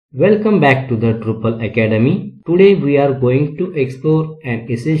Welcome back to the Drupal Academy. Today we are going to explore an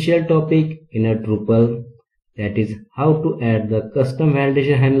essential topic in a Drupal, that is how to add the custom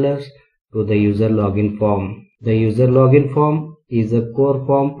validation handlers to the user login form. The user login form is a core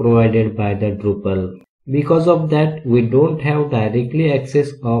form provided by the Drupal. Because of that, we don't have directly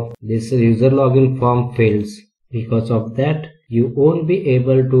access of this user login form fields. Because of that, you won't be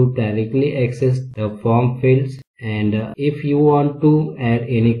able to directly access the form fields. And if you want to add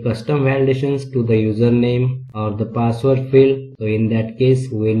any custom validations to the username or the password field, so in that case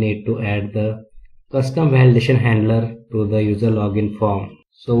we need to add the custom validation handler to the user login form.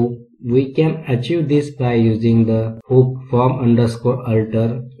 So we can achieve this by using the hook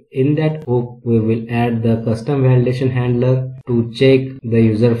form_alter. In that hook we will add the custom validation handler to check the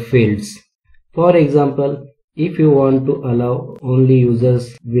user fields. For example, if you want to allow only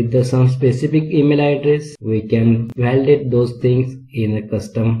users with some specific email address, we can validate those things in a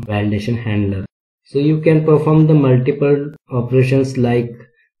custom validation handler. So you can perform the multiple operations, like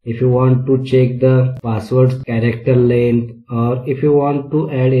if you want to check the password character length, or if you want to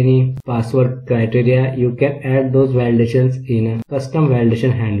add any password criteria, you can add those validations in a custom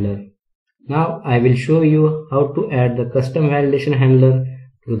validation handler. Now I will show you how to add the custom validation handler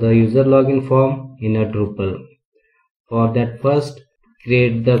to the user login form in a Drupal. For that, first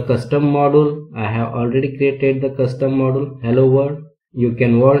create the custom module. I have already created the custom module hello world. You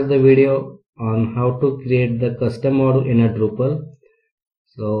can watch the video on how to create the custom module in a Drupal.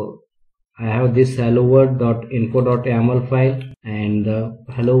 So I have this hello world.info.yaml file and the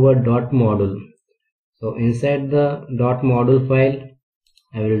hello world.module. So inside the .module file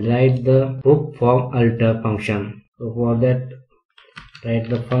I will write the hook form alter function. So for that, write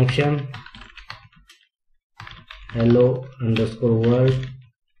the function hello_world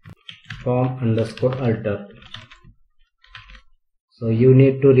form_alter. So you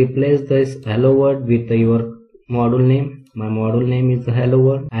need to replace this hello world with your module name. My module name is hello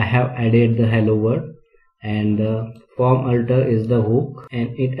world. I have added the hello world, and the form alter is the hook,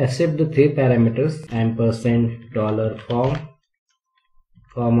 and it accepts the three parameters: $form,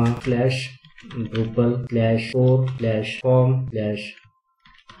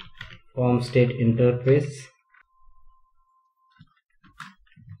 /Drupal/core/form state interface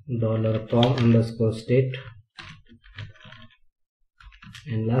 $form_state,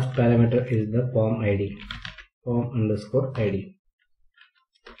 and last parameter is the form ID, form_id.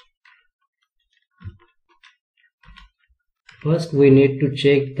 First we need to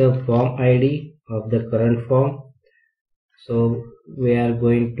check the form ID of the current form. So we are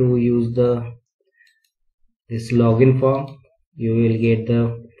going to use this login form. You will get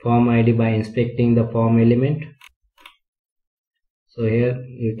the form ID by inspecting the form element. So here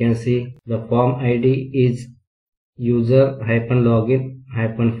you can see the form ID is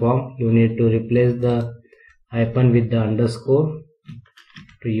user-login-form. You need to replace the hyphen with the underscore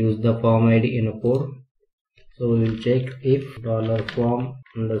to use the form ID in a code. So we will check if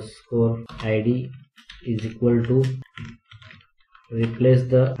 $form_id is equal to, replace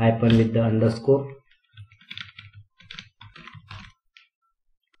the hyphen with the underscore.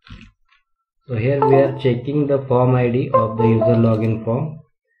 So here we are checking the form ID of the user login form,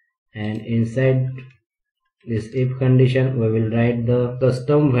 and inside this if condition we will write the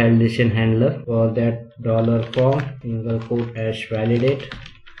custom validation handler. For that, $form #validate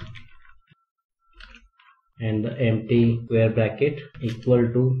and the empty square bracket equal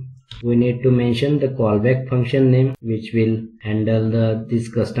to, we need to mention the callback function name which will handle these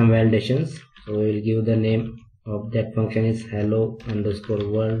custom validations. So we will give the name of that function is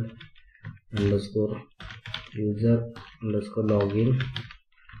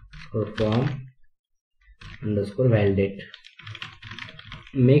hello_world_user_login_form_validate.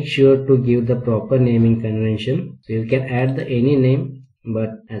 Make sure to give the proper naming convention. So you can add any name,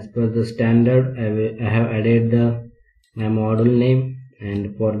 but as per the standard I have added my module name,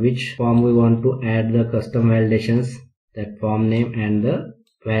 and for which form we want to add the custom validations, that form name and the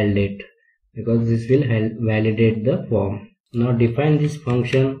validate, because this will help validate the form. Now define this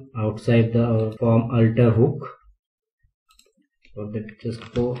function outside the form alter hook. For that, just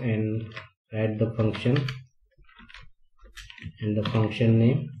go and add the function and the function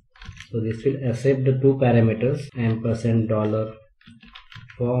name. So this will accept the two parameters,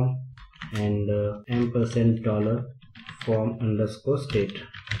 $form and $form_state.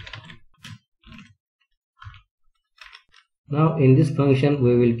 Now in this function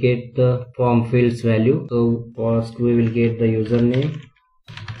we will get the form fields value. So first we will get the username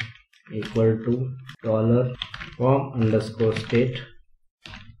equal to $form_state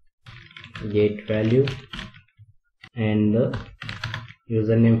get value, and the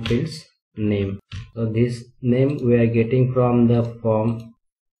username fields name. So this name we are getting from the form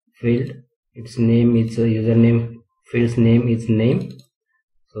field. Its name is username field's name is name.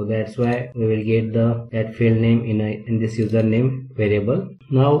 So that's why we will get that field name in this username variable.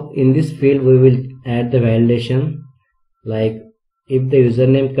 Now in this field we will add the validation, like if the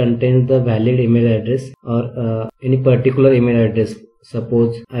username contains the valid email address or any particular email address.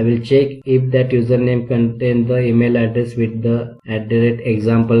 Suppose I will check if that username contains the email address with the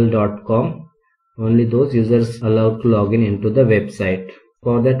 @example.com. Only those users allowed to log in into the website.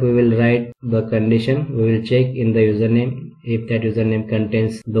 For that we will write the condition. We will check in the username if that username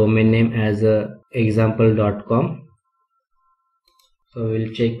contains domain name as example.com. So we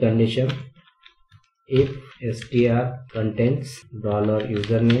will check condition if str contains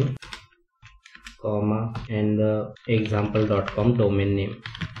 $username comma and the example.com domain name.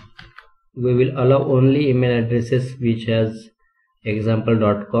 We will allow only email addresses which has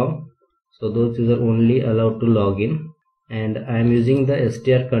example.com. So those users only allowed to log in. And I am using the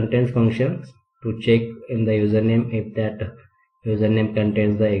str contains function to check in the username if that username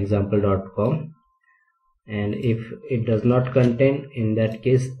contains the example.com, and if it does not contain, in that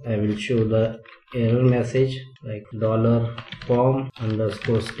case I will show the error message like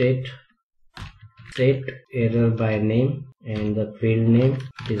 $form_state set error by name, and the field name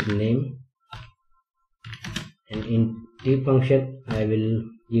is name, and in t function I will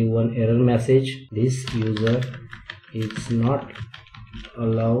give one error message: this user is not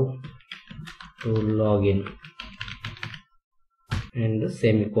allowed to log in, and the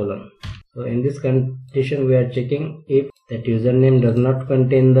semicolon. So in this condition we are checking if that username does not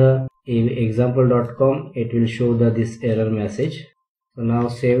contain the example.com, it will show this error message. So now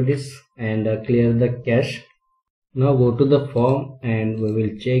save this and clear the cache. Now go to the form and we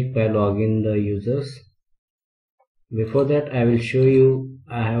will check by logging the users. Before that I will show you,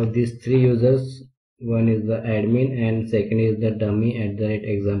 I have these three users. One is the admin and second is the dummy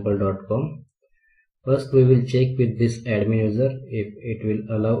 @example.com. First we will check with this admin user if it will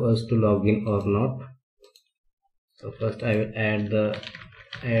allow us to log in or not. So first I will add the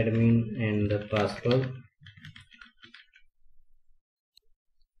admin and the password.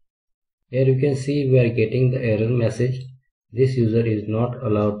 Here you can see we are getting the error message: this user is not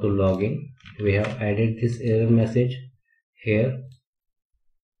allowed to log in. We have added this error message here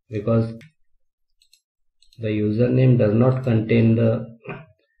because the username does not contain the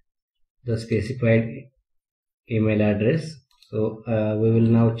specified email address. So we will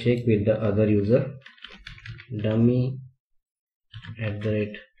now check with the other user, dummy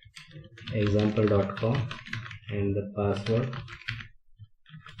 @example.com, and the password.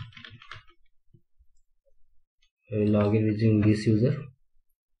 We will log in using this user.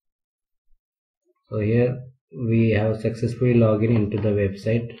 So here we have successfully logged in into the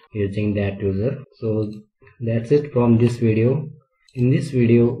website using that user. So that's it from this video. In this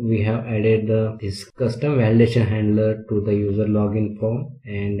video we have added this custom validation handler to the user login form,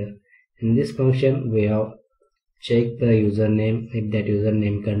 and in this function we have checked the username if that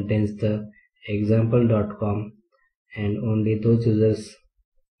username contains the example.com, and only those users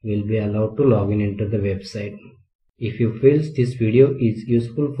will be allowed to log in into the website. If you feel this video is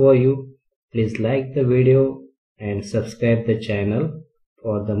useful for you, please like the video and subscribe the channel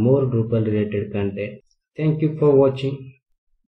for the more Drupal related content. Thank you for watching.